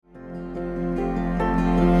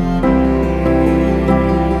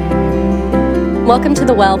Welcome to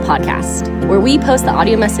the Well podcast, where we post the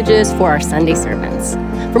audio messages for our Sunday sermons.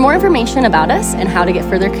 For more information about us and how to get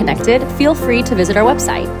further connected, feel free to visit our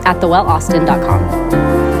website at thewellaustin.com.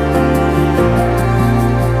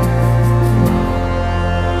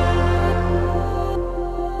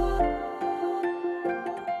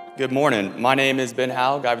 Good morning. My name is Ben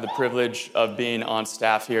Haug. I have the privilege of being on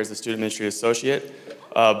staff here as a student ministry associate.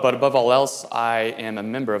 But above all else, I am a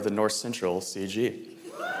member of the North Central CG.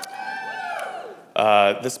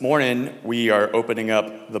 This morning, we are opening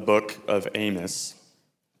up the book of Amos,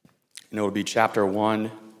 and it will be chapter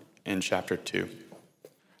 1 and chapter 2.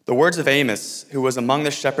 The words of Amos, who was among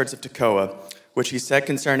the shepherds of Tekoa, which he said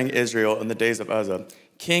concerning Israel in the days of Uzzah,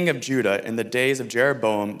 king of Judah, in the days of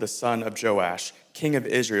Jeroboam, the son of Joash, king of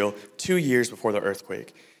Israel, 2 years before the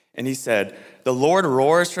earthquake. And he said, "The Lord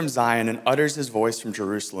roars from Zion and utters his voice from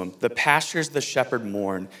Jerusalem. The pastures of the shepherd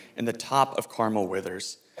mourn, and the top of Carmel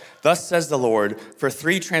withers. Thus says the Lord, for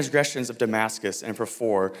 3 transgressions of Damascus and for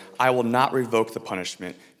 4, I will not revoke the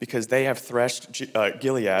punishment, because they have threshed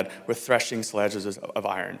Gilead with threshing sledges of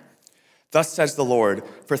iron. Thus says the Lord,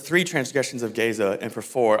 for 3 transgressions of Gaza and for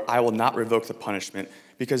 4, I will not revoke the punishment,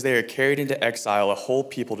 because they are carried into exile a whole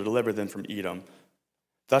people to deliver them from Edom.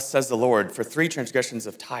 Thus says the Lord, for 3 transgressions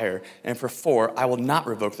of Tyre, and for 4, I will not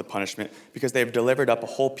revoke the punishment, because they have delivered up a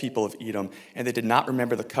whole people of Edom, and they did not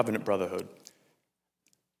remember the covenant brotherhood.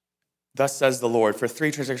 Thus says the Lord, for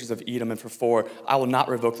 3 transgressions of Edom, and for 4, I will not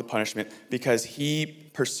revoke the punishment, because he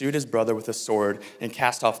pursued his brother with a sword, and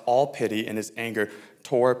cast off all pity, and his anger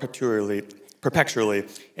tore perpetually,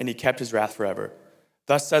 and he kept his wrath forever.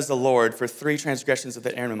 Thus says the Lord, for 3 transgressions of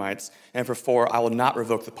the Ammonites, and for 4, I will not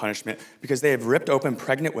revoke the punishment, because they have ripped open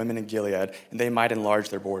pregnant women in Gilead, and they might enlarge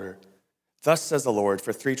their border. Thus says the Lord,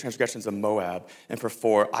 for 3 transgressions of Moab, and for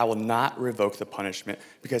 4, I will not revoke the punishment,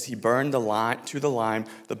 because he burned to the lime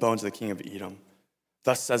the bones of the king of Edom.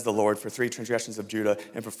 Thus says the Lord, for 3 transgressions of Judah,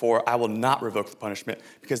 and for 4, I will not revoke the punishment,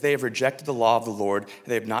 because they have rejected the law of the Lord, and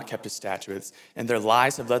they have not kept his statutes, and their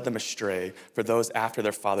lies have led them astray, for those after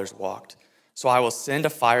their fathers walked. So I will send a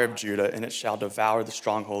fire of Judah, and it shall devour the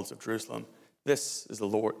strongholds of Jerusalem." This is the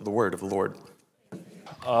word of the Lord.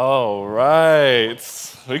 All right.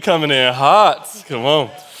 We coming in hot. Come on.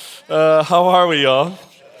 How are we, y'all?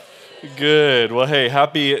 Good. Well, hey,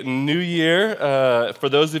 Happy New Year. For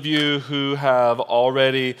those of you who have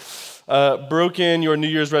already broken your New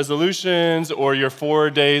Year's resolutions, or you're 4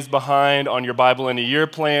 days behind on your Bible in a year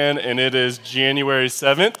plan, and it is January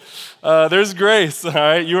 7th, there's grace, all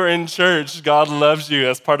right? You are in church. God loves you.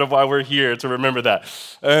 That's part of why we're here, to remember that.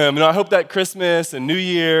 I hope that Christmas and New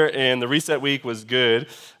Year and the Reset Week was good.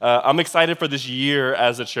 I'm excited for this year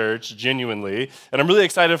as a church, genuinely, and I'm really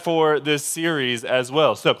excited for this series as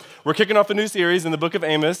well. So we're kicking off a new series in the book of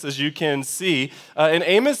Amos, as you can see, and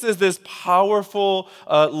Amos is this powerful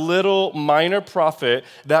little minor prophet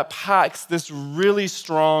that packs this really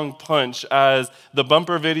strong punch, as the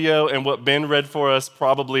bumper video and what Ben read for us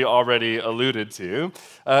probably already alluded to.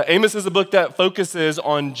 Amos is a book that focuses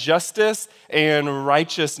on justice and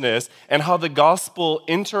righteousness and how the gospel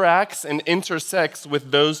interacts and intersects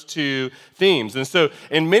with those 2 themes. And so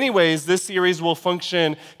in many ways, this series will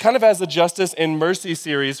function kind of as a justice and mercy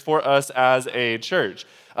series for us as a church.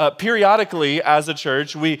 Periodically, as a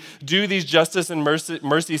church, we do these justice and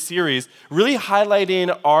mercy series, really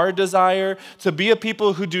highlighting our desire to be a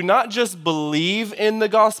people who do not just believe in the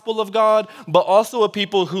gospel of God, but also a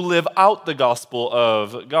people who live out the gospel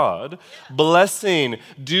of God. Blessing,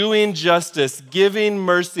 doing justice, giving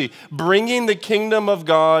mercy, bringing the kingdom of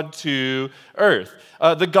God to earth.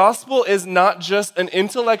 The gospel is not just an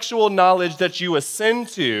intellectual knowledge that you ascend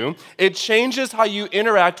to. It changes how you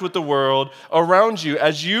interact with the world around you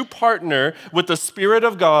as you partner with the Spirit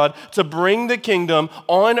of God to bring the kingdom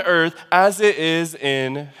on earth as it is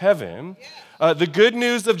in heaven. The good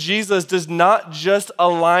news of Jesus does not just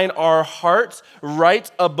align our hearts right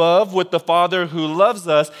above with the Father who loves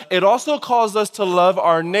us. It also calls us to love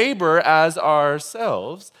our neighbor as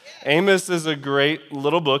ourselves. Amos is a great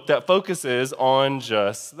little book that focuses on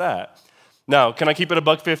just that. Now, can I keep it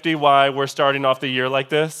 $1.50 why we're starting off the year like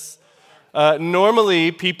this?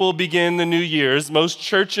 Normally, people begin the New Year's, most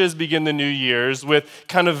churches begin the New Year's with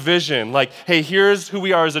kind of vision, like, hey, here's who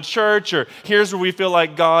we are as a church, or here's where we feel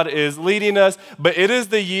like God is leading us, but it is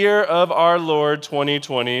the year of our Lord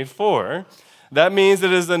 2024. That means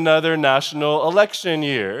it is another national election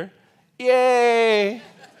year. Yay!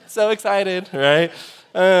 So excited, right?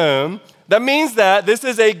 That means that this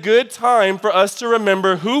is a good time for us to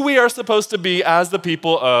remember who we are supposed to be as the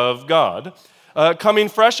people of God. Coming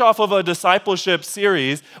fresh off of a discipleship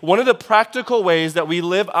series, one of the practical ways that we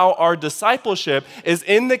live out our discipleship is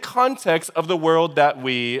in the context of the world that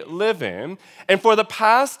we live in. And for the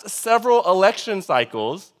past several election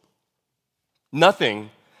cycles, nothing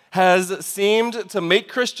has seemed to make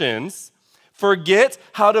Christians forget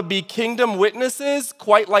how to be kingdom witnesses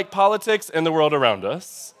quite like politics in the world around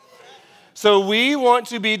us. So we want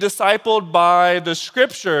to be discipled by the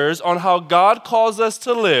scriptures on how God calls us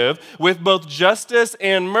to live with both justice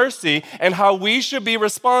and mercy and how we should be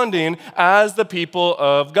responding as the people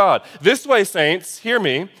of God. This way, saints, hear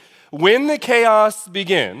me, when the chaos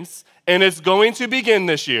begins, and it's going to begin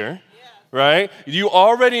this year, right? You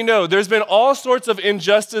already know there's been all sorts of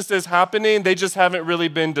injustices happening. They just haven't really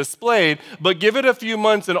been displayed. But give it a few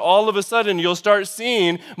months and all of a sudden you'll start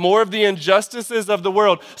seeing more of the injustices of the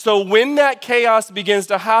world. So when that chaos begins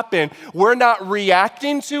to happen, we're not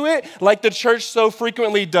reacting to it like the church so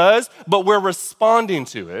frequently does, but we're responding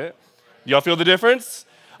to it. Y'all feel the difference?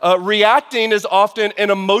 Reacting is often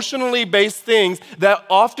an emotionally based thing that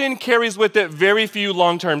often carries with it very few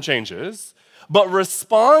long-term changes. But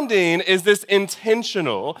responding is this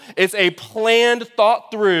intentional, it's a planned, thought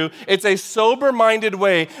through, it's a sober-minded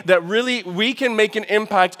way that really we can make an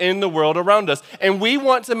impact in the world around us. And we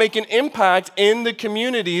want to make an impact in the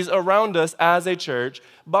communities around us as a church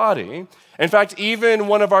body. In fact, even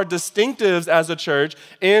one of our distinctives as a church,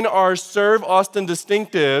 in our Serve Austin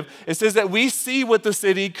distinctive, it says that we see what the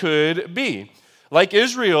city could be. Like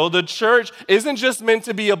Israel, the church isn't just meant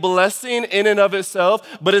to be a blessing in and of itself,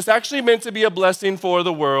 but it's actually meant to be a blessing for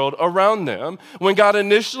the world around them. When God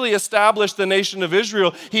initially established the nation of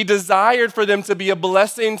Israel, he desired for them to be a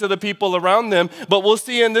blessing to the people around them. But we'll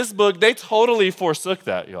see in this book, they totally forsook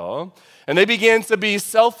that, y'all. And they began to be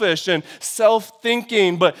selfish and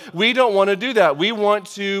self-thinking, but we don't want to do that. We want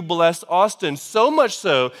to bless Austin, so much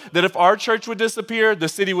so that if our church would disappear, the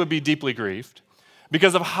city would be deeply grieved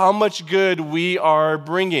because of how much good we are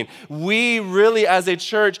bringing. We really, as a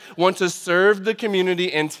church, want to serve the community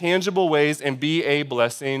in tangible ways and be a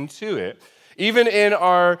blessing to it. Even in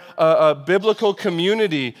our biblical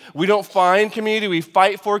community, we don't find community, we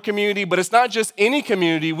fight for community, but it's not just any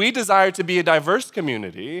community. We desire to be a diverse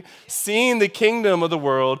community, seeing the kingdom of the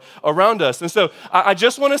world around us. And so I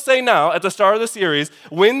just want to say now, at the start of the series,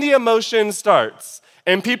 when the emotion starts,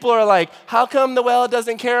 and people are like, how come the well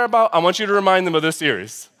doesn't care about? I want you to remind them of this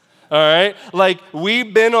series. All right? Like,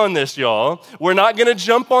 we've been on this, y'all. We're not going to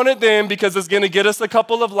jump on it then because it's going to get us a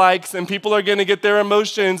couple of likes and people are going to get their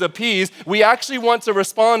emotions appeased. We actually want to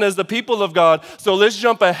respond as the people of God. So let's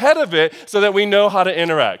jump ahead of it so that we know how to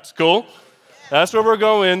interact. Cool? That's where we're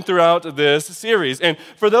going throughout this series. And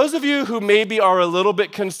for those of you who maybe are a little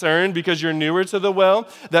bit concerned because you're newer to the well,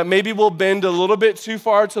 that maybe we'll bend a little bit too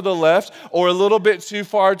far to the left or a little bit too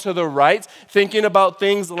far to the right, thinking about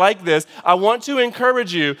things like this, I want to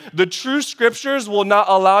encourage you, the true scriptures will not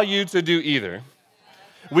allow you to do either.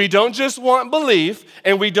 We don't just want belief,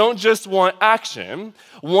 and we don't just want action.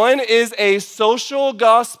 One is a social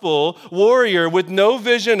gospel warrior with no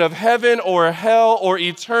vision of heaven or hell or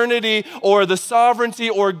eternity or the sovereignty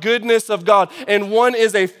or goodness of God. And one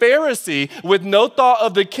is a Pharisee with no thought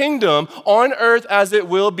of the kingdom on earth as it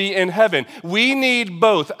will be in heaven. We need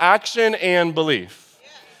both action and belief.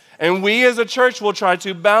 And we as a church will try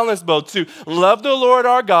to balance both, to love the Lord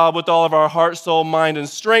our God with all of our heart, soul, mind, and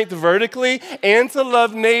strength vertically, and to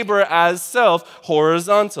love neighbor as self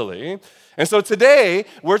horizontally. And so today,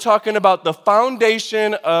 we're talking about the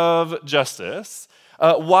foundation of justice.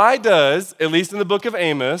 Why does, at least in the book of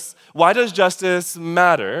Amos, why does justice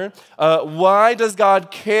matter? Why does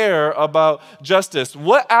God care about justice?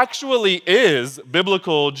 What actually is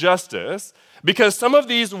biblical justice? Because some of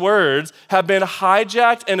these words have been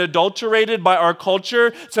hijacked and adulterated by our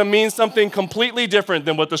culture to mean something completely different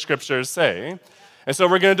than what the scriptures say. And so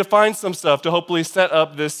we're going to define some stuff to hopefully set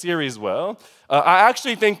up this series well. I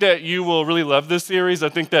actually think that you will really love this series. I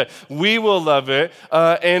think that we will love it.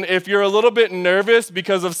 And if you're a little bit nervous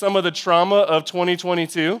because of some of the trauma of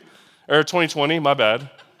 2022, or 2020, my bad.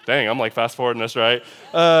 Dang, I'm like fast forwarding this, right?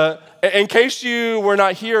 In case you were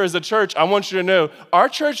not here as a church, I want you to know our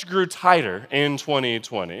church grew tighter in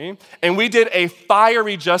 2020, and we did a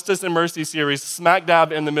fiery justice and mercy series smack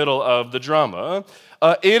dab in the middle of the drama.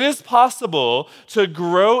 It is possible to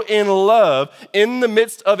grow in love in the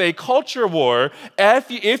midst of a culture war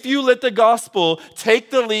if you let the gospel take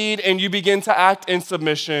the lead and you begin to act in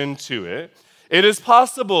submission to it. It is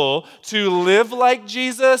possible to live like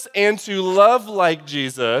Jesus and to love like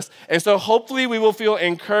Jesus. And so hopefully we will feel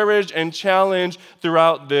encouraged and challenged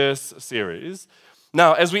throughout this series.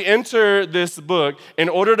 Now, as we enter this book, in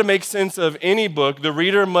order to make sense of any book, the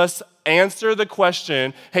reader must answer the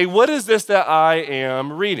question, hey, what is this that I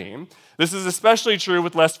am reading? This is especially true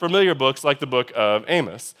with less familiar books like the book of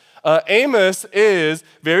Amos. Amos is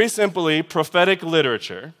very simply prophetic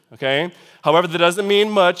literature, okay? However, that doesn't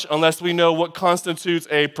mean much unless we know what constitutes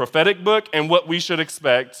a prophetic book and what we should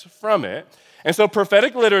expect from it. And so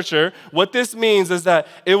prophetic literature, what this means is that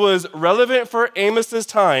it was relevant for Amos's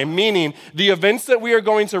time, meaning the events that we are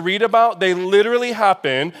going to read about, they literally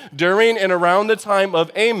happened during and around the time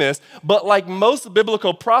of Amos, but like most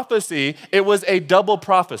biblical prophecy, it was a double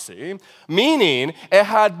prophecy, meaning it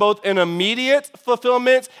had both an immediate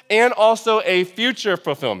fulfillment and also a future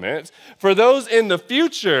fulfillment. For those in the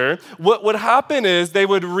future, what would happen is they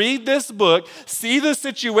would read this book, see the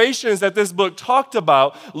situations that this book talked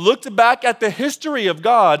about, looked back at the history of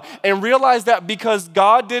God and realize that because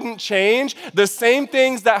God didn't change, the same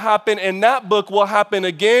things that happen in that book will happen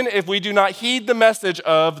again if we do not heed the message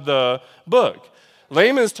of the book.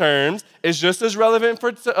 Layman's terms is just as relevant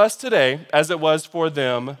for us today as it was for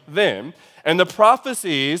them then. And the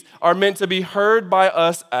prophecies are meant to be heard by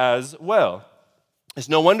us as well. It's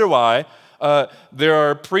no wonder why there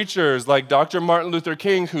are preachers like Dr. Martin Luther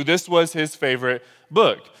King who this was his favorite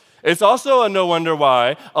book. It's also a no wonder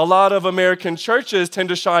why a lot of American churches tend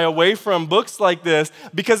to shy away from books like this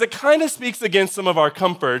because it kind of speaks against some of our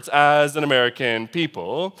comforts as an American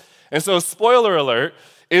people. And so, spoiler alert,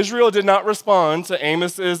 Israel did not respond to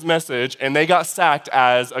Amos's message and they got sacked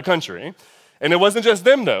as a country. And it wasn't just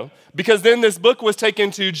them though, because then this book was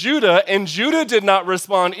taken to Judah and Judah did not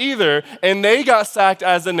respond either and they got sacked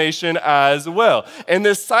as a nation as well. And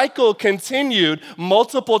this cycle continued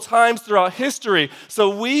multiple times throughout history.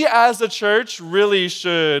 So we as a church really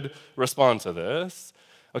should respond to this.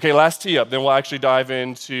 Okay, last tee up, then we'll actually dive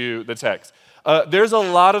into the text. There's a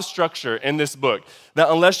lot of structure in this book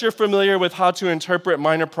that unless you're familiar with how to interpret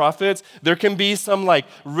minor prophets, there can be some like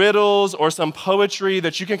riddles or some poetry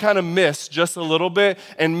that you can kind of miss just a little bit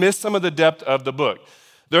and miss some of the depth of the book.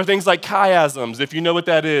 There are things like chiasms, if you know what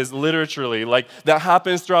that is literaturally, like that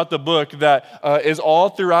happens throughout the book that is all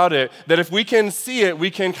throughout it, that if we can see it,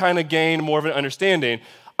 we can kind of gain more of an understanding.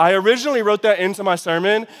 I originally wrote that into my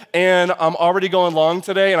sermon, and I'm already going long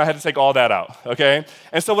today, and I had to take all that out, okay?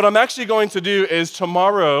 And so what I'm actually going to do is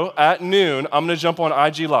tomorrow at noon, I'm going to jump on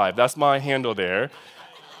IG Live. That's my handle there,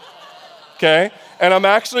 okay? And I'm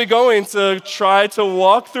actually going to try to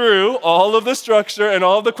walk through all of the structure and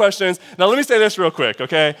all of the questions. Now, let me say this real quick,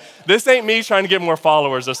 okay? This ain't me trying to get more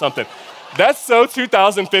followers or something. That's so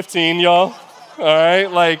 2015, y'all, all right?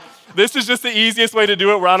 Like, this is just the easiest way to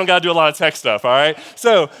do it where I don't got to do a lot of tech stuff, all right?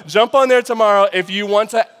 So jump on there tomorrow. If you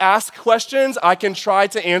want to ask questions, I can try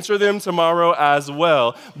to answer them tomorrow as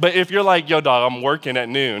well. But if you're like, yo, dog, I'm working at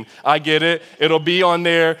noon, I get it. It'll be on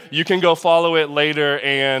there. You can go follow it later,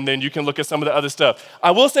 and then you can look at some of the other stuff.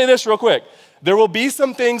 I will say this real quick. There will be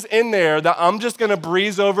some things in there that I'm just going to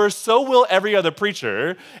breeze over. So will every other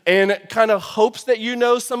preacher, and kind of hopes that you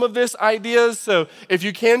know some of this ideas. So if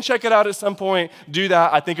you can check it out at some point, do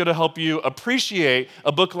that. I think it'll help you appreciate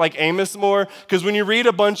a book like Amos more. Because when you read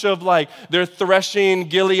a bunch of like, they're threshing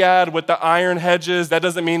Gilead with the iron hedges, that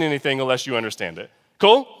doesn't mean anything unless you understand it.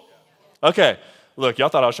 Cool? Okay. Look, y'all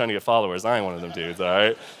thought I was trying to get followers. I ain't one of them dudes, all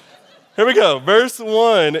right? Here we go. Verse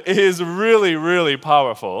 1 is really, really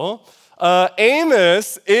powerful.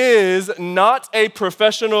 Amos is not a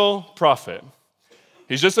professional prophet.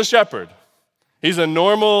 He's just a shepherd. He's a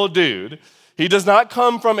normal dude. He does not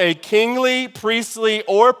come from a kingly, priestly,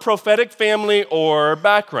 or prophetic family or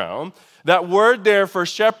background. That word there for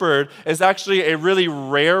shepherd is actually a really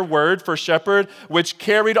rare word for shepherd, which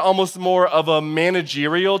carried almost more of a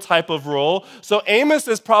managerial type of role. So Amos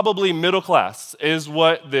is probably middle class, is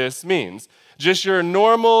what this means. Just your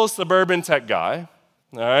normal suburban tech guy,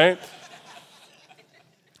 all right?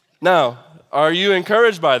 Now, are you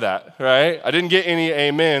encouraged by that, right? I didn't get any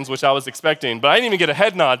amens, which I was expecting, but I didn't even get a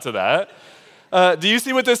head nod to that. Do you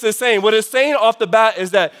see what this is saying? What it's saying off the bat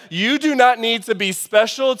is that you do not need to be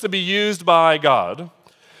special to be used by God.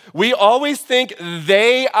 We always think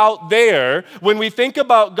they out there when we think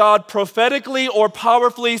about God prophetically or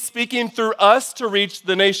powerfully speaking through us to reach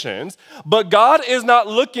the nations. But God is not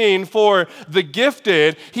looking for the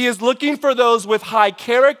gifted. He is looking for those with high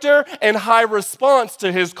character and high response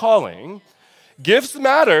to his calling. Gifts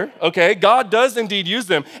matter, okay? God does indeed use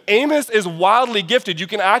them. Amos is wildly gifted. You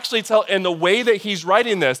can actually tell in the way that he's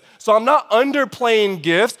writing this. So I'm not underplaying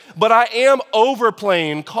gifts, but I am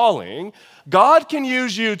overplaying calling. God can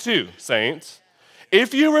use you too, saints,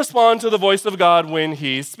 if you respond to the voice of God when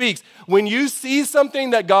he speaks. When you see something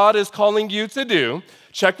that God is calling you to do,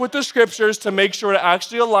 Check with the scriptures to make sure it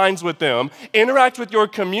actually aligns with them. Interact with your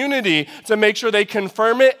community to make sure they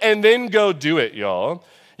confirm it, and then go do it, y'all.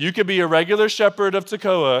 You could be a regular shepherd of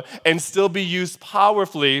Tekoa and still be used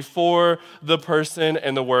powerfully for the person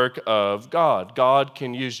and the work of God. God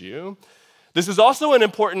can use you. This is also an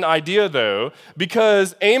important idea, though,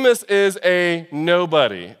 because Amos is a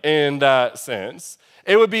nobody in that sense.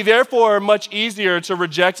 It would be therefore much easier to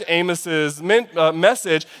reject Amos's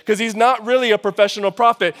message because he's not really a professional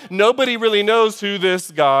prophet. Nobody really knows who this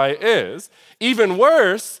guy is. Even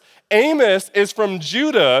worse, Amos is from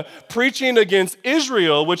Judah preaching against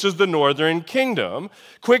Israel, which is the northern kingdom.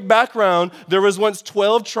 Quick background, there was once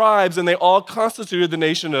 12 tribes and they all constituted the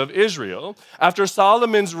nation of Israel. After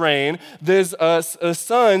Solomon's reign, his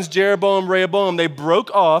sons, Jeroboam, Rehoboam, they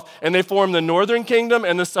broke off and they formed the northern kingdom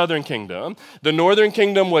and the southern kingdom. The northern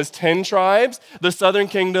kingdom was 10 tribes. The southern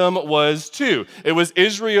kingdom was 2. It was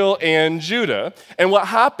Israel and Judah. And what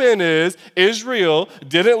happened is Israel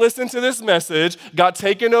didn't listen to this message, got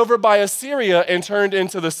taken over by Assyria and turned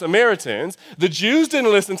into the Samaritans. The Jews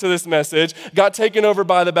didn't listen to this message, got taken over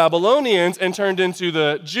by the Babylonians and turned into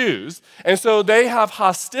the Jews. And so they have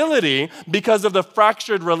hostility because of the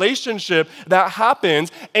fractured relationship that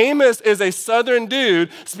happens. Amos is a southern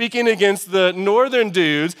dude speaking against the northern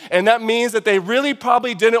dudes, and that means that they really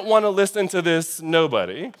probably didn't want to listen to this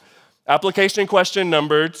nobody. Application question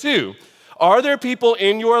number 2. Are there people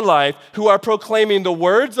in your life who are proclaiming the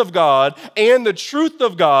words of God and the truth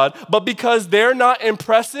of God, but because they're not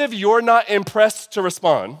impressive, you're not impressed to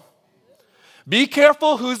respond? Be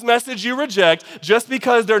careful whose message you reject just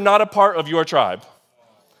because they're not a part of your tribe,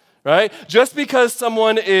 right? Just because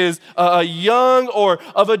someone is young or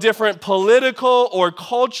of a different political or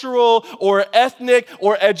cultural or ethnic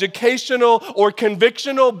or educational or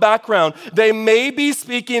convictional background, they may be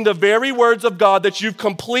speaking the very words of God that you've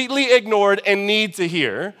completely ignored and need to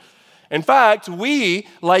hear. In fact, we,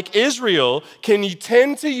 like Israel, can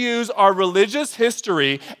tend to use our religious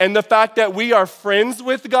history and the fact that we are friends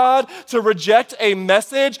with God to reject a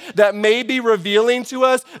message that may be revealing to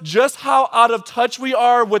us just how out of touch we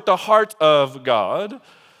are with the heart of God.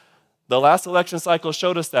 The last election cycle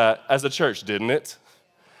showed us that as a church, didn't it?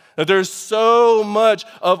 That there's so much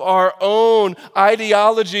of our own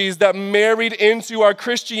ideologies that married into our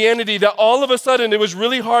Christianity that all of a sudden it was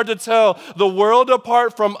really hard to tell the world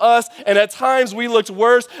apart from us, and at times we looked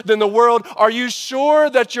worse than the world. Are you sure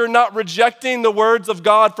that you're not rejecting the words of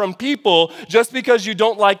God from people just because you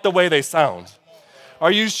don't like the way they sound?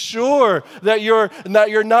 Are you sure that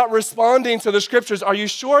you're not responding to the scriptures? Are you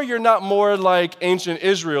sure you're not more like ancient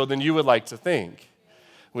Israel than you would like to think?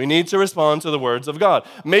 We need to respond to the words of God.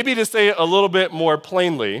 Maybe to say it a little bit more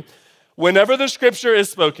plainly, whenever the scripture is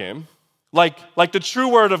spoken, like the true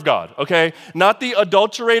word of God, okay? Not the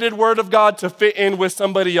adulterated word of God to fit in with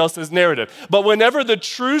somebody else's narrative. But whenever the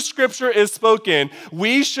true scripture is spoken,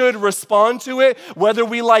 we should respond to it, whether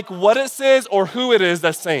we like what it says or who it is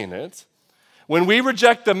that's saying it. When we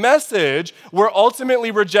reject the message, we're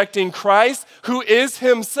ultimately rejecting Christ, who is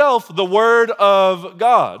himself the word of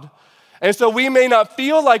God. And so we may not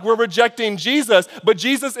feel like we're rejecting Jesus, but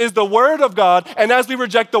Jesus is the Word of God. And as we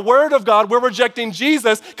reject the Word of God, we're rejecting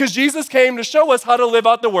Jesus because Jesus came to show us how to live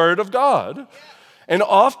out the Word of God. And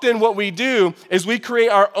often what we do is we create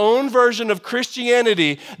our own version of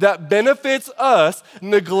Christianity that benefits us,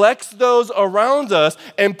 neglects those around us,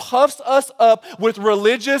 and puffs us up with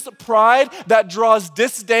religious pride that draws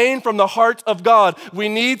disdain from the heart of God. We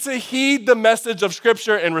need to heed the message of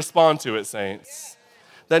Scripture and respond to it, saints.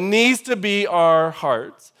 That needs to be our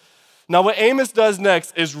heart. Now, what Amos does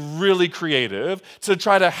next is really creative to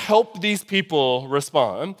try to help these people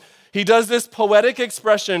respond. He does this poetic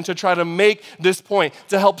expression to try to make this point,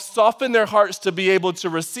 to help soften their hearts to be able to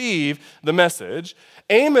receive the message.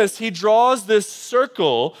 Amos, he draws this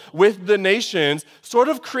circle with the nations, sort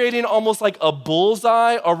of creating almost like a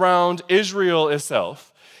bullseye around Israel itself.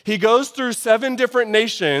 He goes through 7 different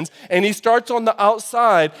nations, and he starts on the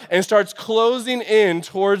outside and starts closing in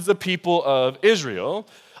towards the people of Israel.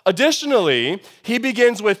 Additionally, he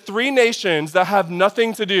begins with 3 nations that have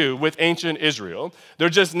nothing to do with ancient Israel. They're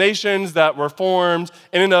just nations that were formed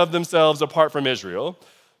in and of themselves apart from Israel.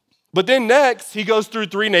 But then next, he goes through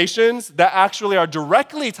 3 nations that actually are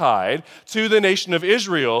directly tied to the nation of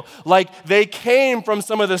Israel, like they came from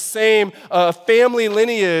some of the same family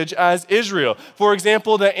lineage as Israel. For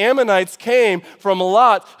example, the Ammonites came from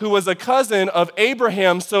Lot, who was a cousin of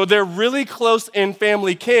Abraham, so they're really close in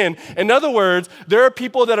family kin. In other words, there are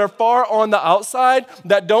people that are far on the outside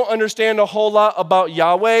that don't understand a whole lot about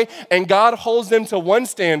Yahweh, and God holds them to one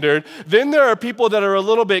standard. Then there are people that are a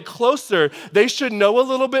little bit closer. They should know a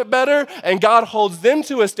little bit better, better, and God holds them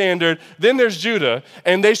to a standard. Then there's Judah,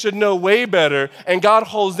 and they should know way better, and God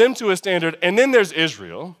holds them to a standard. And then there's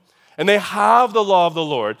Israel, and they have the law of the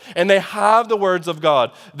Lord, and they have the words of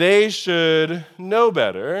God. They should know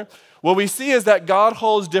better. What we see is that God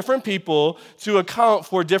holds different people to account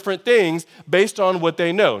for different things based on what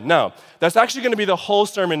they know. Now, that's actually going to be the whole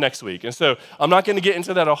sermon next week, and so I'm not going to get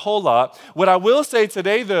into that a whole lot. What I will say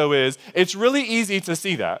today, though, is it's really easy to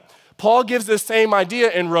see that. Paul gives this same idea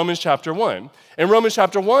in Romans chapter 1. In Romans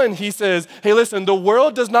chapter 1, he says, hey, listen, the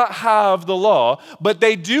world does not have the law, but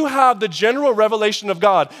they do have the general revelation of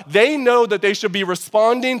God. They know that they should be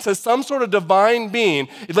responding to some sort of divine being.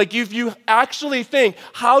 Like if you actually think,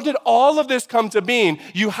 how did all of this come to being?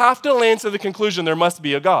 You have to land to the conclusion there must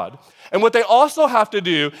be a God. And what they also have to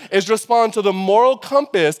do is respond to the moral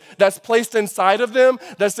compass that's placed inside of them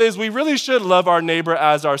that says we really should love our neighbor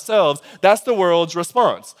as ourselves. That's the world's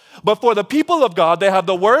response. But for the people of God, they have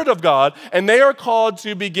the word of God, and they are called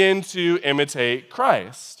to begin to imitate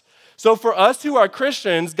Christ. So for us who are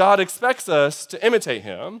Christians, God expects us to imitate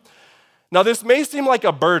him. Now, this may seem like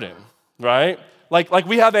a burden, right? Like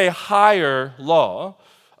we have a higher law.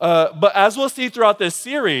 But as we'll see throughout this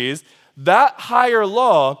series, that higher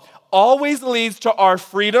law always leads to our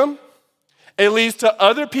freedom. It leads to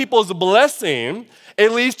other people's blessing.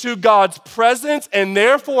 It leads to God's presence and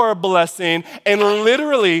therefore a blessing and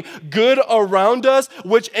literally good around us,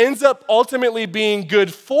 which ends up ultimately being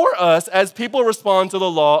good for us as people respond to the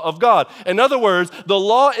law of God. In other words, the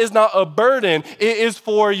law is not a burden, it is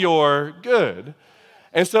for your good.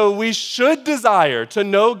 And so we should desire to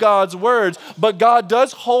know God's words, but God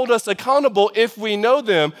does hold us accountable if we know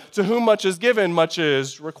them. To whom much is given, much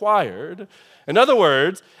is required. In other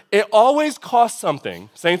words, it always costs something,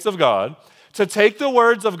 saints of God, to take the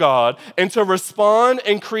words of God and to respond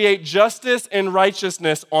and create justice and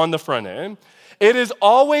righteousness on the front end. It is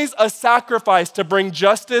always a sacrifice to bring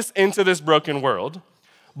justice into this broken world,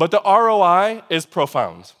 but the ROI is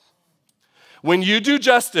profound. When you do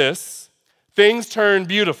justice, things turn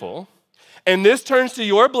beautiful, and this turns to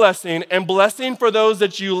your blessing and blessing for those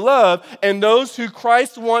that you love and those who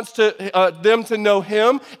Christ wants them to know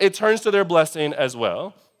him. It turns to their blessing as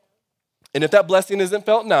well. And if that blessing isn't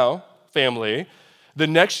felt now, family, the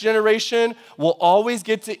next generation will always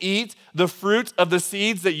get to eat the fruit of the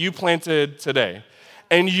seeds that you planted today.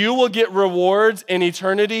 And you will get rewards in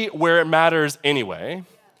eternity where it matters anyway.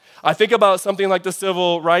 I think about something like the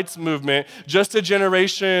civil rights movement just a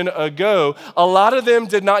generation ago. A lot of them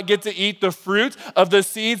did not get to eat the fruit of the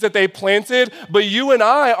seeds that they planted, but you and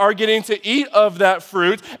I are getting to eat of that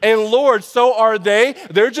fruit. And Lord, so are they.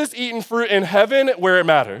 They're just eating fruit in heaven where it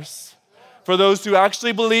matters. For those who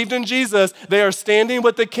actually believed in Jesus, they are standing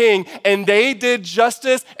with the King, and they did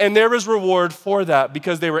justice, and there is reward for that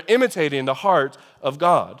because they were imitating the heart of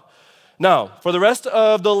God. Now, for the rest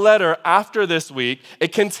of the letter after this week,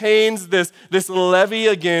 it contains this levy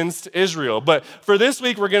against Israel. But for this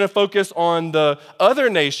week, we're going to focus on the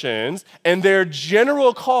other nations and their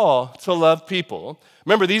general call to love people.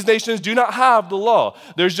 Remember, these nations do not have the law.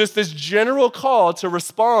 There's just this general call to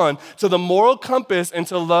respond to the moral compass and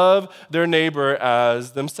to love their neighbor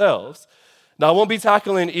as themselves. Now, I won't be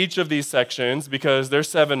tackling each of these sections because there's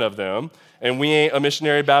 7 of them, and we ain't a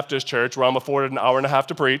missionary Baptist church where I'm afforded an hour and a half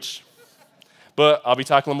to preach. But I'll be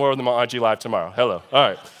tackling more of them on IG Live tomorrow. Hello. All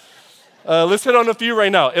right. Let's hit on a few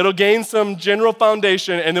right now. It'll gain some general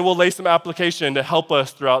foundation, and then we'll lay some application to help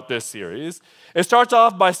us throughout this series. It starts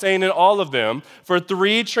off by saying in all of them, for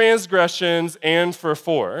 3 transgressions and for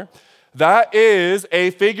 4. That is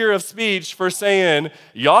a figure of speech for saying,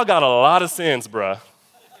 y'all got a lot of sins, bruh.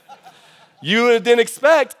 You would then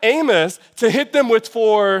expect Amos to hit them with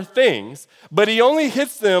 4 things, but he only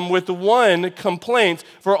hits them with 1 complaint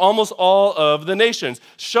for almost all of the nations,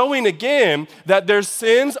 showing again that their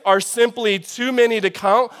sins are simply too many to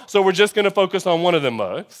count, so we're just going to focus on one of them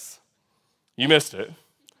mugs. You missed it.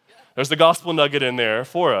 There's the gospel nugget in there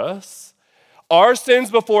for us. Our sins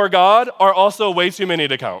before God are also way too many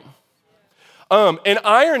to count. In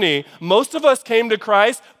irony, most of us came to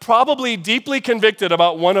Christ probably deeply convicted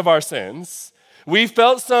about one of our sins. We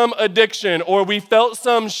felt some addiction, or we felt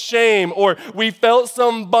some shame, or we felt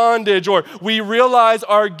some bondage, or we realized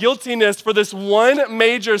our guiltiness for this one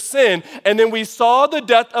major sin, and then we saw the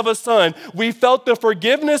death of a son. We felt the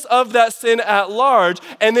forgiveness of that sin at large,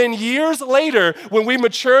 and then years later, when we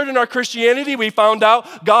matured in our Christianity, we found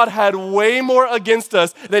out God had way more against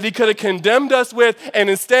us that he could have condemned us with, and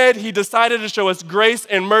instead, he decided to show us grace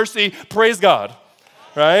and mercy. Praise God,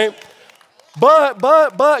 right? But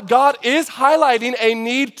God is highlighting a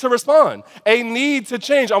need to respond, a need to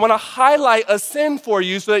change. I want to highlight a sin for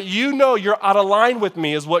you so that you know you're out of line with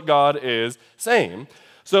me is what God is saying.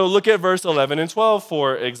 So look at verse 11 and 12,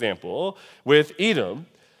 for example, with Edom.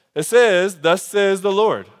 It says, thus says the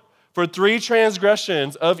Lord, for 3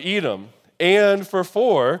 transgressions of Edom, and for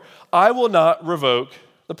 4, I will not revoke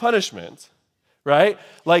the punishment, right?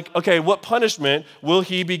 Like, okay, what punishment will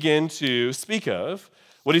he begin to speak of?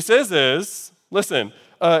 What he says is, listen,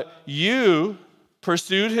 you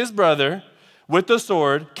pursued his brother with the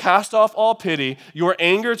sword, cast off all pity, your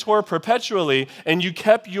anger tore perpetually, and you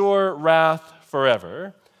kept your wrath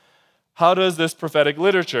forever. How does this prophetic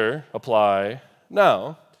literature apply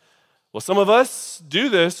now? Well, some of us do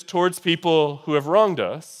this towards people who have wronged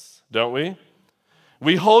us, don't we?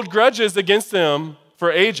 We hold grudges against them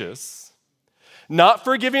for ages, not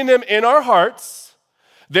forgiving them in our hearts,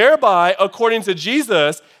 thereby, according to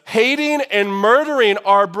Jesus, hating and murdering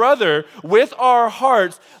our brother with our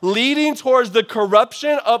hearts, leading towards the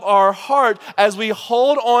corruption of our heart as we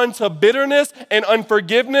hold on to bitterness and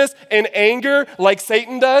unforgiveness and anger like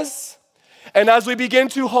Satan does. And as we begin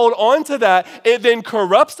to hold on to that, it then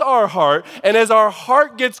corrupts our heart. And as our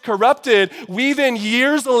heart gets corrupted, we then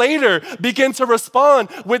years later begin to respond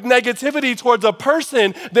with negativity towards a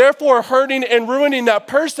person, therefore hurting and ruining that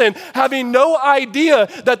person, having no idea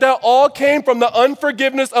that that all came from the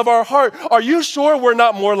unforgiveness of our heart. Are you sure we're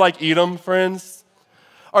not more like Edom, friends?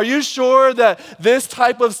 Are you sure that this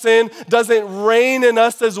type of sin doesn't reign in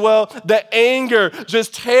us as well? The anger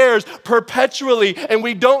just tears perpetually, and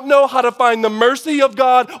we don't know how to find the mercy of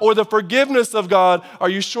God or the forgiveness of God. Are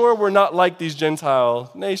you sure we're not like these Gentile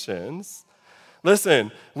nations?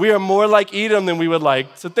 Listen, we are more like Edom than we would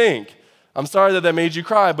like to think. I'm sorry that made you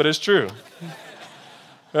cry, but it's true.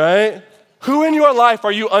 Right? Who in your life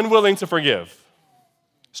are you unwilling to forgive?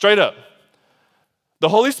 Straight up. The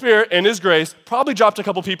Holy Spirit and His grace probably dropped a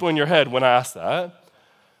couple people in your head when I asked that.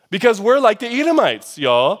 Because we're like the Edomites,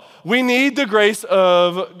 y'all. We need the grace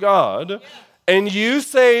of God. And you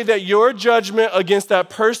say that your judgment against that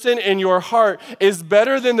person in your heart is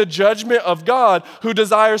better than the judgment of God who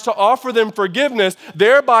desires to offer them forgiveness,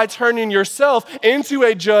 thereby turning yourself into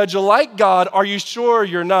a judge like God. Are you sure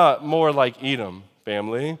you're not more like Edom,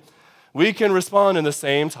 family? We can respond in the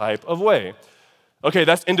same type of way. Okay,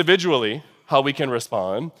 that's individually how we can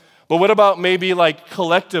respond. But what about maybe like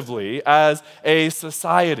collectively as a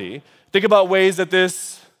society? Think about ways that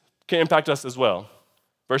this can impact us as well.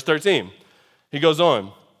 Verse 13, he goes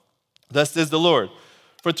on, thus says the Lord,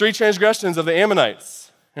 for 3 transgressions of the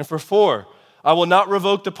Ammonites, and for 4, I will not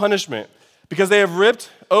revoke the punishment, because they have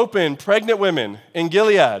ripped open pregnant women in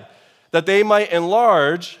Gilead, that they might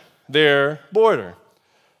enlarge their border.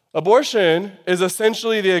 Abortion is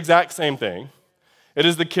essentially the exact same thing. It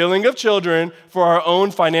is the killing of children for our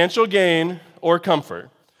own financial gain or comfort.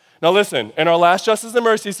 Now listen, in our last Justice and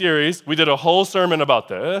Mercy series, we did a whole sermon about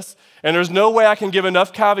this, and there's no way I can give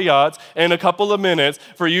enough caveats in a couple of minutes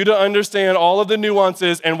for you to understand all of the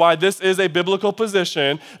nuances and why this is a biblical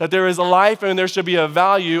position, that there is a life and there should be a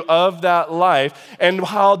value of that life, and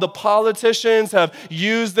how the politicians have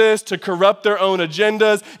used this to corrupt their own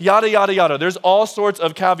agendas, yada, yada, yada. There's all sorts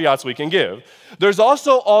of caveats we can give. There's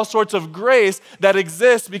also all sorts of grace that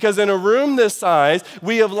exists because in a room this size,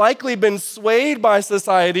 we have likely been swayed by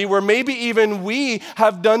society where maybe even we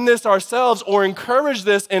have done this ourselves or encouraged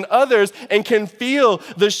this in others and can feel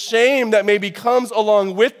the shame that maybe comes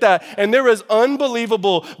along with that. And there is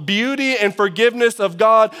unbelievable beauty and forgiveness of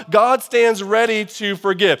God. God stands ready to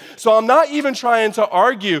forgive. So I'm not even trying to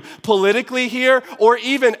argue politically here or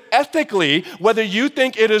even ethically whether you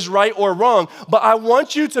think it is right or wrong, but I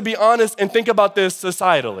want you to be honest and think about this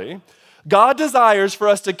societally. God desires for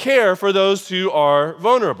us to care for those who are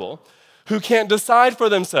vulnerable, who can't decide for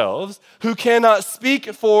themselves, who cannot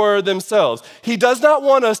speak for themselves. He does not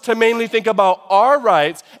want us to mainly think about our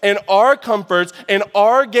rights and our comforts and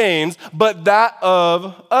our gains, but that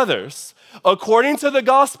of others. According to the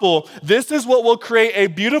gospel, this is what will create a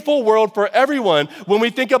beautiful world for everyone when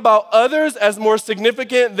we think about others as more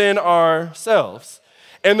significant than ourselves.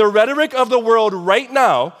 And the rhetoric of the world right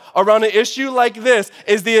now around an issue like this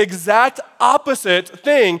is the exact opposite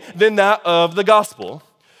thing than that of the gospel.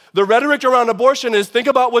 The rhetoric around abortion is think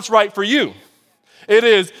about what's right for you. It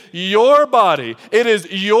is your body. It is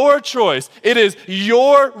your choice. It is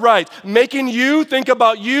your right, making you think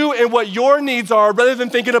about you and what your needs are rather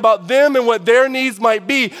than thinking about them and what their needs might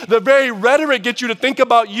be. The very rhetoric gets you to think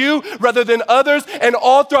about you rather than others, and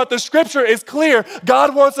all throughout the scripture is clear.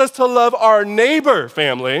 God wants us to love our neighbor,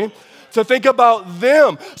 family. to think about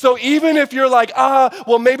them. So even if you're like,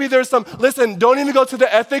 well, maybe there's some, listen, don't even go to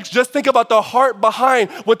the ethics. Just think about the heart behind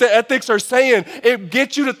what the ethics are saying. It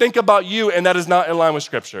gets you to think about you, and that is not in line with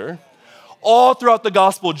Scripture. All throughout the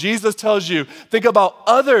gospel, Jesus tells you, think about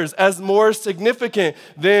others as more significant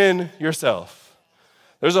than yourself.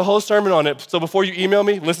 There's a whole sermon on it. So before you email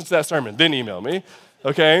me, listen to that sermon, then email me,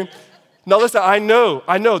 okay? Now listen, I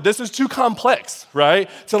know, this is too complex, right?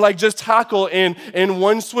 To like just tackle in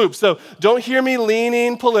one swoop. So don't hear me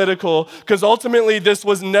leaning political, because ultimately this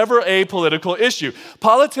was never a political issue.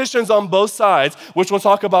 Politicians on both sides, which we'll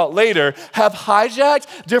talk about later, have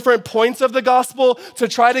hijacked different points of the gospel to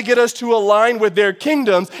try to get us to align with their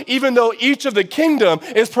kingdoms, even though each of the kingdom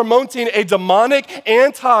is promoting a demonic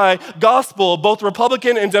anti-gospel, both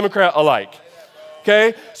Republican and Democrat alike.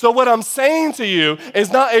 Okay, so what I'm saying to you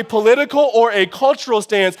is not a political or a cultural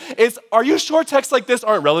stance. It's, are you sure texts like this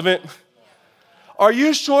aren't relevant? Are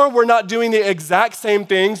you sure we're not doing the exact same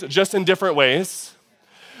things, just in different ways?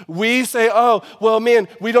 We say, oh, well, man,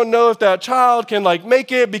 we don't know if that child can like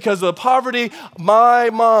make it because of poverty. My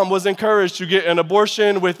mom was encouraged to get an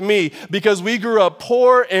abortion with me because we grew up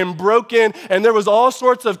poor and broken, and there was all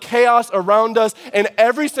sorts of chaos around us, and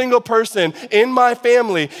every single person in my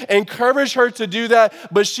family encouraged her to do that,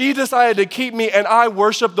 but she decided to keep me, and I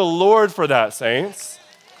worship the Lord for that, saints.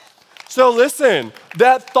 So listen,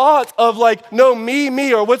 that thought of like, no,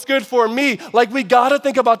 me, or what's good for me, like we gotta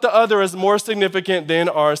think about the other as more significant than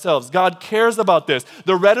ourselves. God cares about this.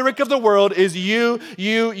 The rhetoric of the world is you.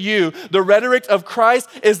 The rhetoric of Christ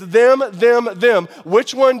is them.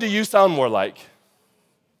 Which one do you sound more like?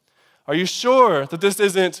 Are you sure that this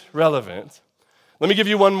isn't relevant? Let me give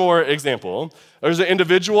you one more example. There's an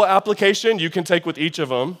individual application you can take with each of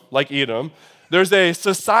them, like Edom. There's a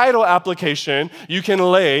societal application you can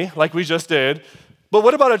lay, like we just did. But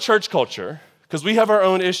what about a church culture? Because we have our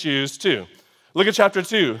own issues too. Look at chapter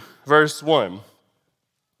 2, verse 1. It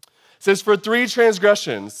says, for 3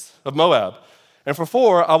 transgressions of Moab, and for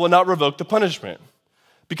 4 I will not revoke the punishment,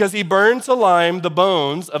 because he burned to lime the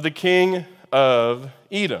bones of the king of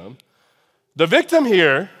Edom. The victim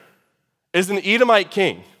here is an Edomite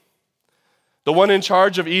king, the one in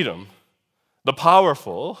charge of Edom, the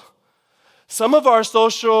powerful. Some of our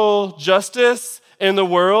social justice in the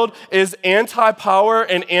world is anti-power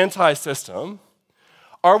and anti-system.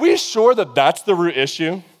 Are we sure that that's the root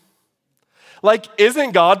issue? Like,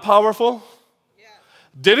 isn't God powerful? Yeah.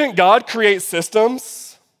 Didn't God create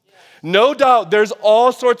systems? Yeah. No doubt there's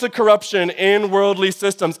all sorts of corruption in worldly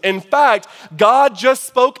systems. In fact, God just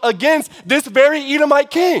spoke against this very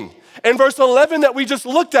Edomite king. In verse 11 that we just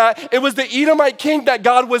looked at, it was the Edomite king that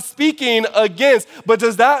God was speaking against. But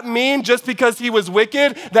does that mean just because he was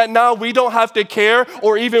wicked that now we don't have to care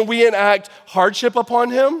or even we enact hardship upon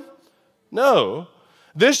him? No.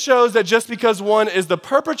 This shows that just because one is the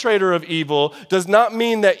perpetrator of evil does not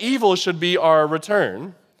mean that evil should be our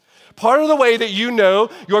return. Part of the way that you know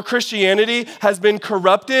your Christianity has been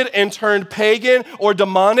corrupted and turned pagan or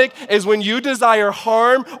demonic is when you desire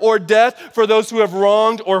harm or death for those who have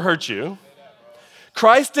wronged or hurt you.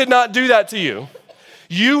 Christ did not do that to you.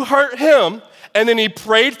 You hurt him, and then he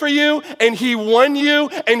prayed for you, and he won you,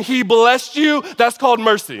 and he blessed you. That's called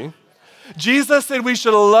mercy. Jesus said we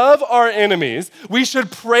should love our enemies. We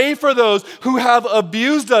should pray for those who have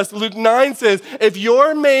abused us. Luke 9 says, if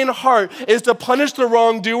your main heart is to punish the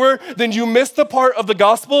wrongdoer, then you miss the part of the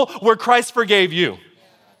gospel where Christ forgave you.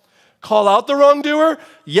 Call out the wrongdoer?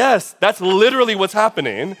 Yes, that's literally what's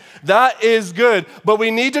happening. That is good. But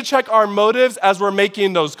we need to check our motives as we're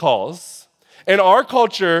making those calls. In our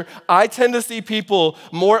culture, I tend to see people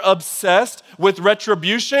more obsessed with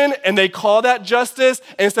retribution, and they call that justice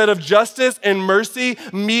instead of justice and mercy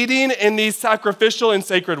meeting in these sacrificial and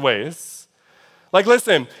sacred ways. Like,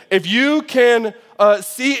 listen, if you can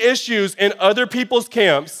see issues in other people's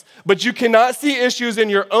camps, but you cannot see issues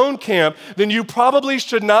in your own camp, then you probably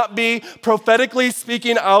should not be prophetically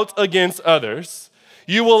speaking out against others.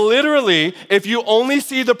 You will literally, if you only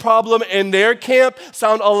see the problem in their camp,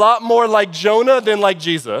 sound a lot more like Jonah than like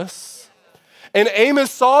Jesus. And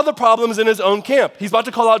Amos saw the problems in his own camp. He's about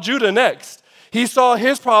to call out Judah next. He saw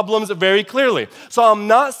his problems very clearly. So I'm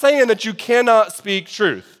not saying that you cannot speak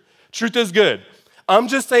truth. Truth is good. I'm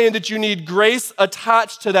just saying that you need grace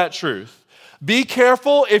attached to that truth. Be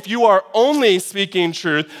careful if you are only speaking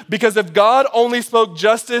truth, because if God only spoke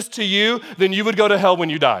justice to you, then you would go to hell when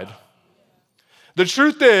you died. The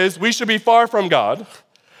truth is, we should be far from God,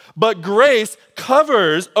 But grace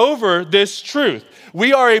covers over this truth.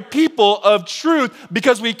 We are a people of truth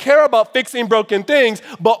because we care about fixing broken things,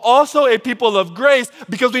 but also a people of grace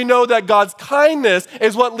because we know that God's kindness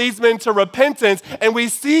is what leads men to repentance, and we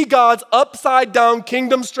see God's upside-down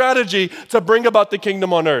kingdom strategy to bring about the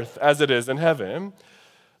kingdom on earth as it is in heaven.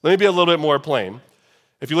 Let me be a little bit more plain.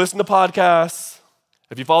 If you listen to podcasts,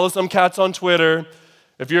 if you follow some cats on Twitter,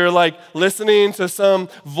 if you're like listening to some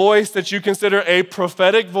voice that you consider a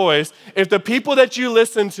prophetic voice, if the people that you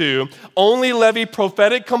listen to only levy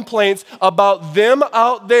prophetic complaints about them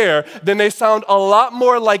out there, then they sound a lot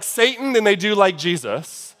more like Satan than they do like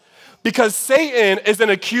Jesus. Because Satan is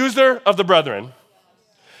an accuser of the brethren.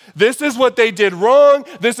 This is what they did wrong.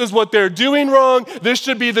 This is what they're doing wrong. This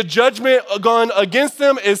should be the judgment gone against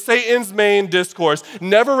them is Satan's main discourse,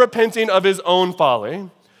 never repenting of his own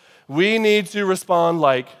folly. We need to respond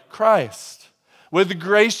like Christ, with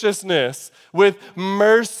graciousness, with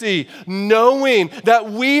mercy, knowing that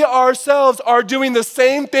we ourselves are doing the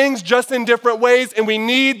same things just in different ways, and we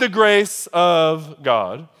need the grace of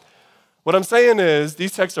God. What I'm saying is,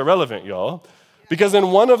 these texts are relevant, y'all. Because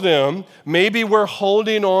in one of them, maybe we're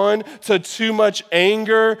holding on to too much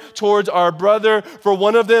anger towards our brother. For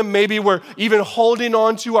one of them, maybe we're even holding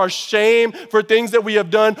on to our shame for things that we have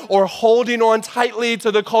done or holding on tightly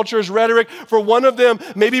to the culture's rhetoric. For one of them,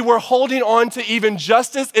 maybe we're holding on to even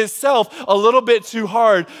justice itself a little bit too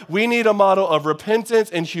hard. We need a model of repentance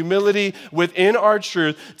and humility within our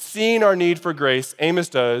truth, seeing our need for grace. Amos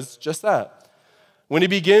does just that. When he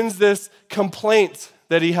begins this complaint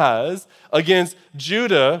that he has against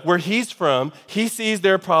Judah, where he's from, he sees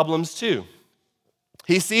their problems too.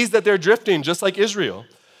 He sees that they're drifting just like Israel.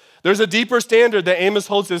 There's a deeper standard that Amos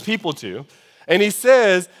holds his people to, and he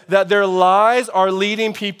says that their lies are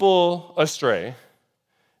leading people astray.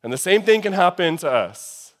 And the same thing can happen to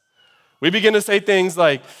us. We begin to say things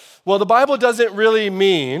like, well, the Bible doesn't really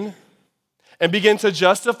mean, and begin to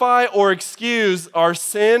justify or excuse our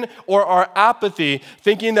sin or our apathy,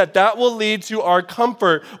 thinking that that will lead to our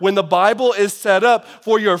comfort when the Bible is set up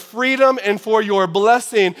for your freedom and for your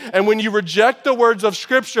blessing. And when you reject the words of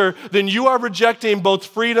Scripture, then you are rejecting both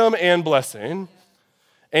freedom and blessing.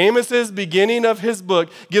 Amos's beginning of his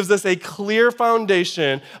book gives us a clear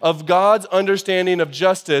foundation of God's understanding of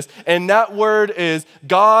justice, and that word is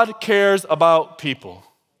God cares about people.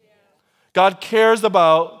 God cares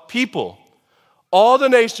about people. All the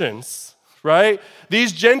nations, right?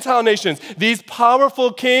 These Gentile nations, these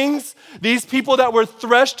powerful kings, these people that were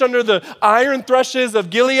threshed under the iron threshes of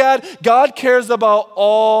Gilead, God cares about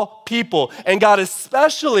all people. And God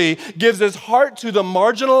especially gives his heart to the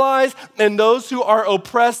marginalized and those who are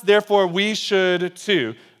oppressed, therefore we should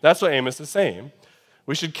too. That's what Amos is saying.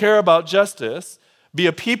 We should care about justice, be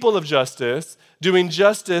a people of justice, doing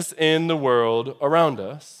justice in the world around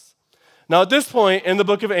us. Now at this point in the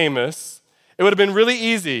book of Amos, it would have been really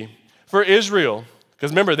easy for Israel,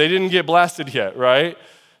 because remember, they didn't get blasted yet, right?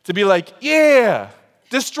 To be like, yeah,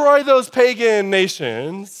 destroy those pagan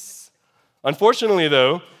nations. Unfortunately,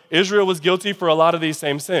 though, Israel was guilty for a lot of these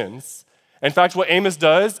same sins. In fact, what Amos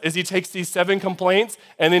does is he takes these 7 complaints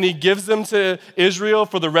and then he gives them to Israel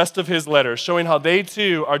for the rest of his letter, showing how they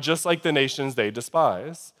too are just like the nations they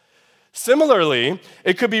despise. Similarly,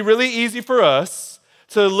 it could be really easy for us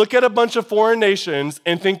to look at a bunch of foreign nations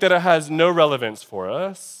and think that it has no relevance for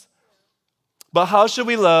us. But how should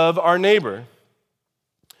we love our neighbor?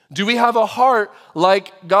 Do we have a heart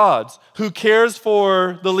like God's, who cares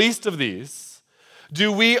for the least of these?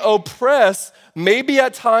 Do we oppress, maybe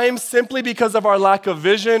at times simply because of our lack of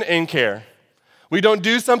vision and care? We don't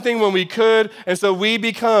do something when we could, and so we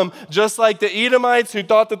become just like the Edomites who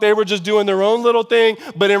thought that they were just doing their own little thing,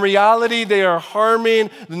 but in reality, they are harming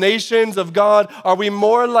the nations of God. Are we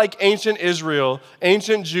more like ancient Israel,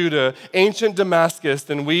 ancient Judah, ancient Damascus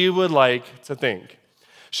than we would like to think?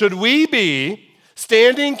 Should we be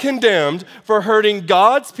standing condemned for hurting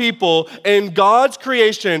God's people and God's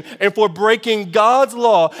creation and for breaking God's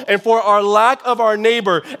law and for our lack of our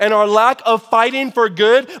neighbor and our lack of fighting for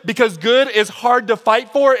good, because good is hard to fight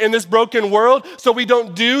for in this broken world, so we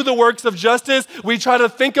don't do the works of justice. We try to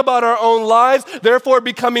think about our own lives, therefore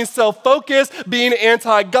becoming self-focused, being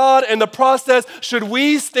anti-God. In the process, should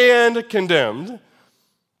we stand condemned?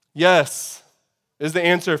 Yes, is the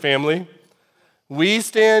answer, family. We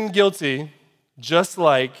stand guilty just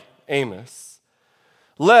like Amos.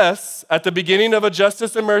 Lest, at the beginning of a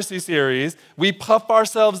justice and mercy series, we puff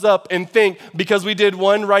ourselves up and think because we did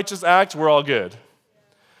one righteous act, we're all good.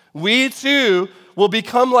 We too will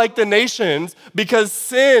become like the nations because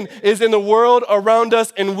sin is in the world around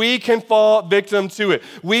us and we can fall victim to it.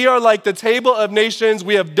 We are like the table of nations.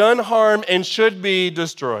 We have done harm and should be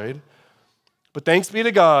destroyed. But thanks be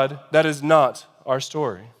to God, that is not our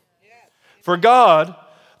story. For God,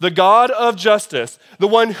 the God of justice, the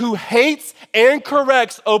one who hates and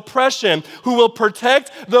corrects oppression, who will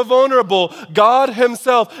protect the vulnerable, God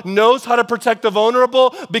himself knows how to protect the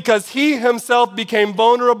vulnerable because he himself became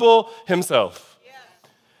vulnerable himself.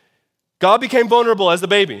 God became vulnerable as a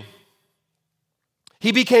baby.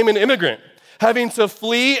 He became an immigrant, having to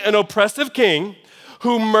flee an oppressive king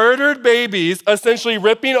who murdered babies, essentially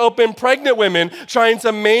ripping open pregnant women, trying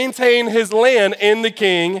to maintain his land in the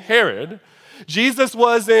king Herod. Jesus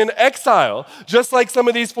was in exile, just like some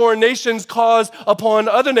of these foreign nations cause upon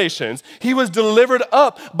other nations. He was delivered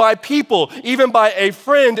up by people, even by a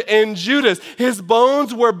friend in Judas. His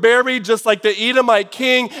bones were buried just like the Edomite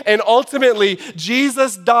king, and ultimately,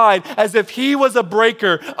 Jesus died as if he was a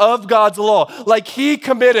breaker of God's law, like he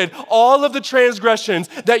committed all of the transgressions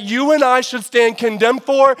that you and I should stand condemned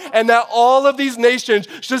for, and that all of these nations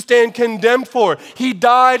should stand condemned for. He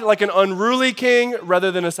died like an unruly king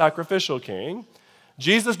rather than a sacrificial king.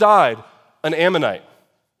 Jesus died an Ammonite,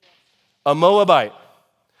 a Moabite,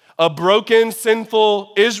 a broken,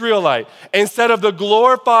 sinful Israelite, instead of the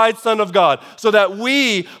glorified Son of God, so that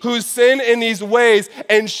we who sin in these ways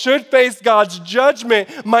and should face God's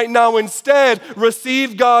judgment might now instead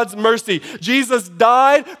receive God's mercy. Jesus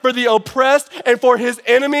died for the oppressed and for his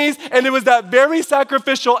enemies, and it was that very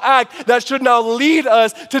sacrificial act that should now lead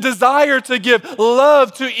us to desire to give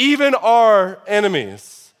love to even our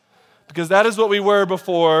enemies. Because that is what we were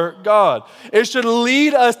before God. It should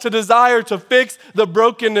lead us to desire to fix the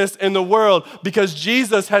brokenness in the world because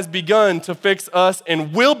Jesus has begun to fix us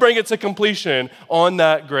and will bring it to completion on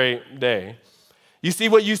that great day. You see,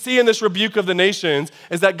 what you see in this rebuke of the nations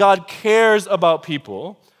is that God cares about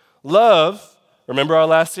people. Love, remember our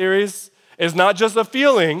last series, is not just a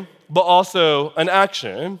feeling, but also an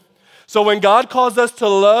action. So when God calls us to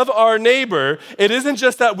love our neighbor, it isn't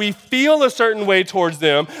just that we feel a certain way towards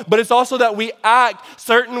them, but it's also that we act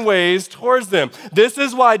certain ways towards them. This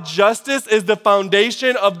is why justice is the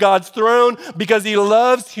foundation of God's throne, because he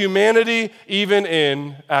loves humanity even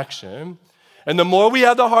in action. And the more we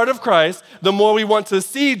have the heart of Christ, the more we want to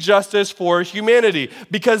see justice for humanity,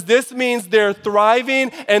 because this means they're thriving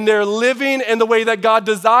and they're living in the way that God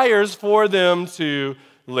desires for them to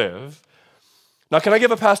live. Now, can I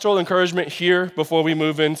give a pastoral encouragement here before we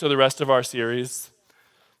move into the rest of our series?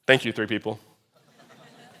 Thank you, 3 people.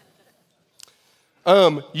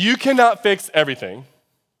 You cannot fix everything.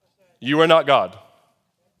 You are not God,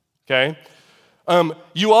 okay?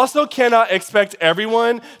 You also cannot expect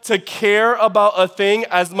everyone to care about a thing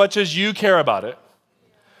as much as you care about it,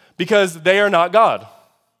 because they are not God.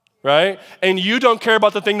 Right? And you don't care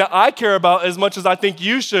about the thing that I care about as much as I think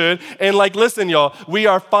you should. And listen, y'all, we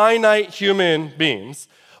are finite human beings.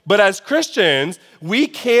 But as Christians, we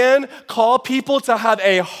can call people to have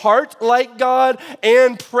a heart like God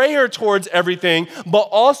and prayer towards everything, but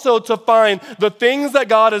also to find the things that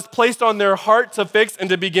God has placed on their heart to fix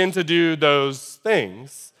and to begin to do those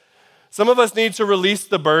things. Some of us need to release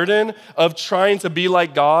the burden of trying to be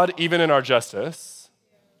like God, even in our justice.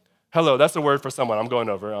 Hello, that's a word for someone. I'm going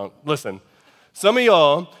over. Listen, some of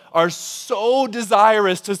y'all are so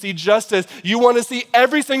desirous to see justice. You want to see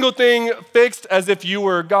every single thing fixed as if you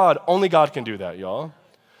were God. Only God can do that, y'all.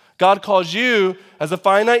 God calls you as a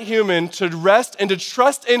finite human to rest and to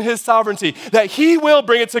trust in his sovereignty, that he will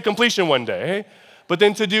bring it to completion one day, but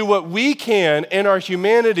then to do what we can in our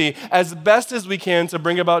humanity as best as we can to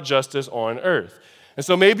bring about justice on earth. And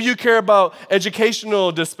so maybe you care about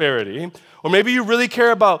educational disparity, or maybe you really care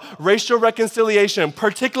about racial reconciliation,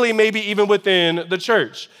 particularly maybe even within the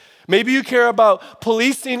church. Maybe you care about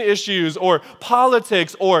policing issues or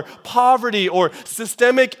politics or poverty or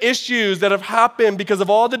systemic issues that have happened because of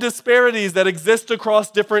all the disparities that exist across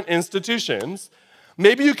different institutions.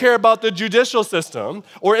 Maybe you care about the judicial system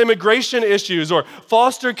or immigration issues or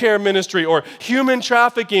foster care ministry or human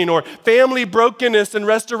trafficking or family brokenness and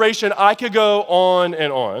restoration. I could go on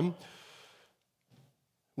and on.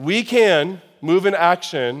 We can move in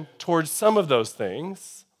action towards some of those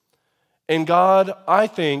things. And God, I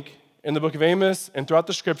think, in the book of Amos and throughout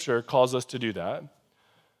the scripture, calls us to do that.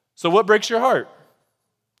 So what breaks your heart?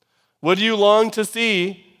 What do you long to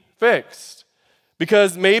see fixed?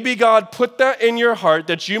 Because maybe God put that in your heart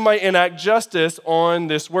that you might enact justice on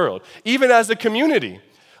this world, even as a community.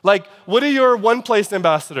 Like, what are your one-place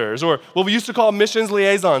ambassadors, or what we used to call missions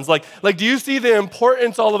liaisons? Like, do you see the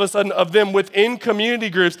importance all of a sudden of them within community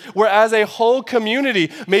groups, where as a whole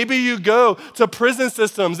community, maybe you go to prison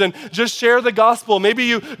systems and just share the gospel. Maybe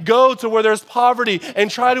you go to where there's poverty and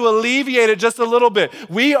try to alleviate it just a little bit.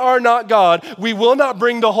 We are not God. We will not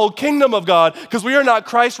bring the whole kingdom of God because we are not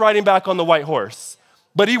Christ riding back on the white horse.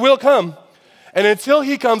 But he will come. And until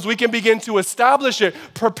he comes, we can begin to establish it,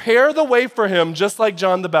 prepare the way for him, just like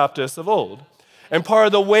John the Baptist of old. And part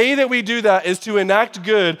of the way that we do that is to enact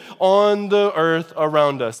good on the earth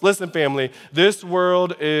around us. Listen, family, this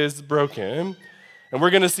world is broken, and we're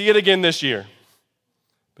going to see it again this year.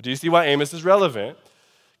 But do you see why Amos is relevant?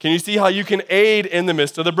 Can you see how you can aid in the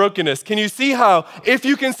midst of the brokenness? Can you see how, if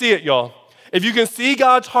you can see it, y'all, if you can see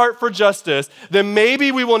God's heart for justice, then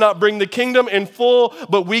maybe we will not bring the kingdom in full,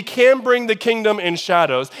 but we can bring the kingdom in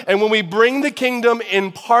shadows. And when we bring the kingdom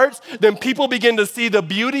in parts, then people begin to see the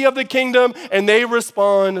beauty of the kingdom and they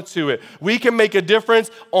respond to it. We can make a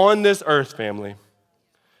difference on this earth, family.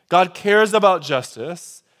 God cares about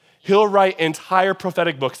justice. He'll write entire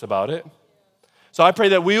prophetic books about it. So I pray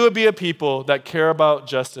that we would be a people that care about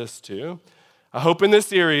justice too. I hope in this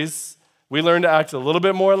series we learn to act a little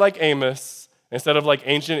bit more like Amos instead of like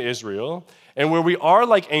ancient Israel. And where we are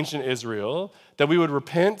like ancient Israel, that we would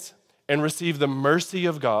repent and receive the mercy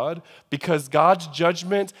of God, because God's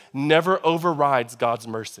judgment never overrides God's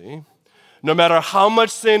mercy. No matter how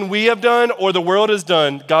much sin we have done or the world has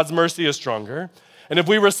done, God's mercy is stronger. And if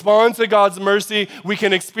we respond to God's mercy, we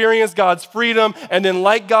can experience God's freedom and then,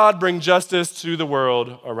 like God, bring justice to the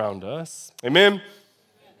world around us. Amen?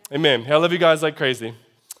 Amen. I love you guys like crazy.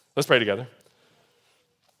 Let's pray together.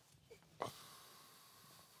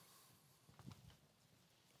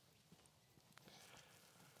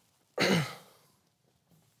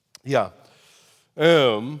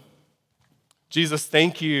 Jesus,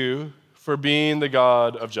 thank you for being the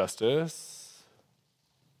God of justice.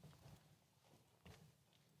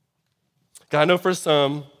 God, I know for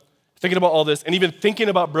some, thinking about all this and even thinking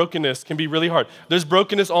about brokenness can be really hard. There's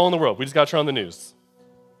brokenness all in the world. We just got to turn on the news.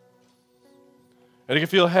 And it can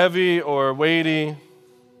feel heavy or weighty. And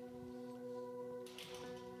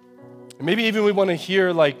maybe even we want to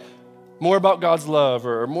hear like more about God's love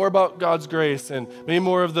or more about God's grace and maybe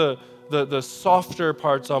more of the softer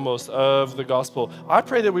parts almost of the gospel. I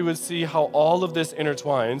pray that we would see how all of this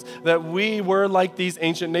intertwines, that we were like these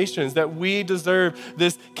ancient nations, that we deserve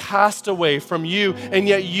this castaway from you, and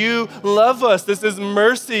yet you love us. This is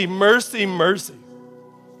mercy, mercy, mercy.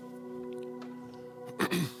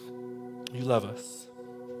 You love us.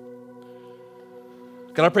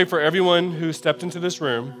 God, I pray for everyone who stepped into this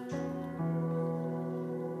room,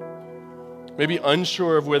 maybe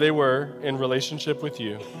unsure of where they were in relationship with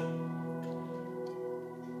you.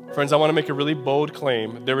 Friends, I want to make a really bold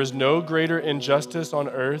claim. There is no greater injustice on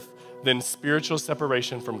earth than spiritual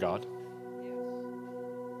separation from God.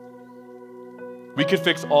 We could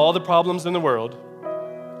fix all the problems in the world,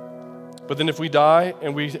 but then if we die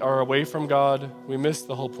and we are away from God, we miss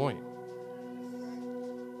the whole point.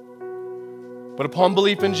 But upon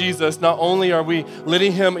belief in Jesus, not only are we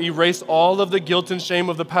letting him erase all of the guilt and shame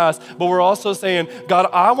of the past, but we're also saying, God,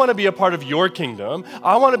 I want to be a part of your kingdom.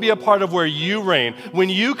 I want to be a part of where you reign. When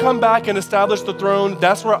you come back and establish the throne,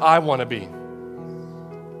 that's where I want to be.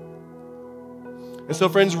 And so,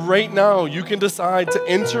 friends, right now, you can decide to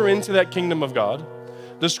enter into that kingdom of God.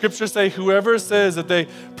 The scriptures say whoever says that they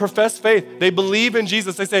profess faith, they believe in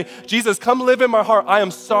Jesus, they say, Jesus, come live in my heart. I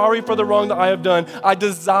am sorry for the wrong that I have done. I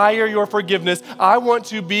desire your forgiveness. I want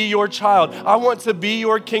to be your child. I want to be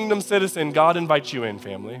your kingdom citizen. God invites you in,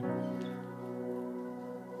 family.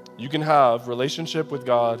 You can have relationship with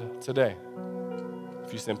God today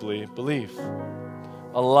if you simply believe.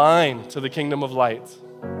 Align to the kingdom of light.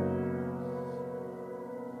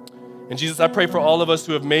 And Jesus, I pray for all of us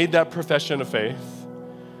who have made that profession of faith.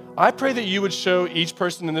 I pray that you would show each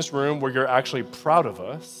person in this room where you're actually proud of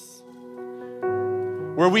us,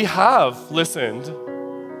 where we have listened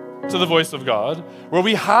to the voice of God, where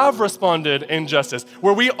we have responded in justice,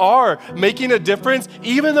 where we are making a difference,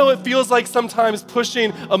 even though it feels like sometimes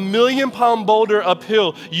pushing a 1,000,000-pound boulder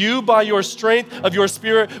uphill. You, by your strength of your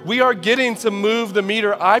spirit, we are getting to move the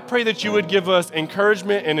meter. I pray that you would give us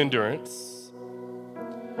encouragement and endurance.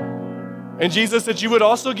 And Jesus, that you would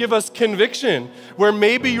also give us conviction, where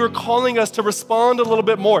maybe you're calling us to respond a little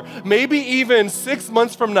bit more. Maybe even 6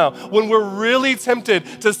 months from now, when we're really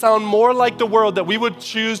tempted to sound more like the world, that we would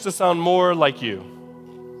choose to sound more like you.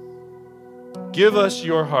 Give us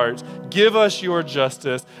your heart. Give us your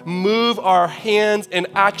justice. Move our hands in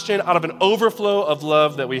action out of an overflow of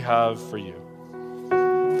love that we have for you.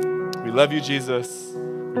 We love you, Jesus.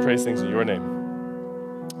 We praise things in your name.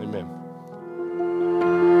 Amen.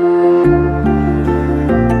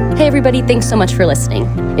 Hey everybody, thanks so much for listening.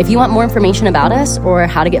 If you want more information about us or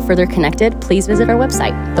how to get further connected, please visit our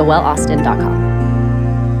website, thewellaustin.com.